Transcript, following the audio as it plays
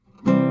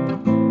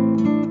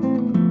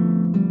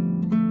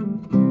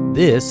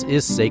This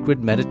is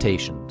Sacred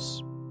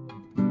Meditations.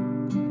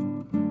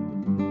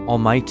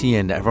 Almighty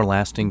and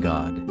everlasting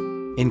God,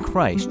 in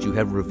Christ you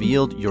have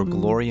revealed your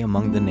glory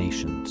among the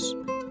nations.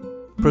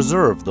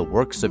 Preserve the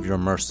works of your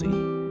mercy,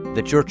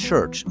 that your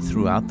church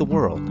throughout the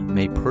world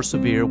may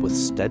persevere with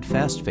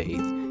steadfast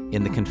faith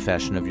in the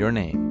confession of your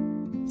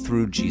name,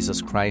 through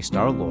Jesus Christ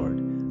our Lord,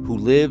 who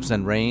lives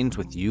and reigns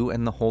with you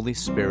and the Holy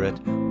Spirit,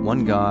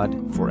 one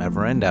God,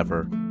 forever and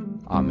ever.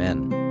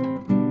 Amen.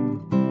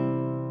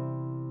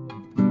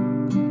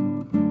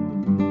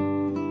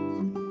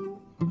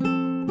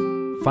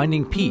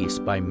 Finding peace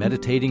by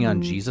meditating on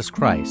Jesus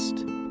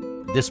Christ.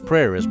 This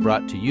prayer is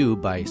brought to you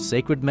by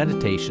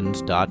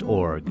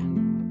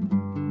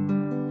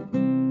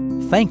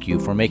sacredmeditations.org. Thank you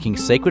for making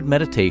Sacred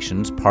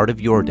Meditations part of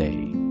your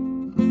day.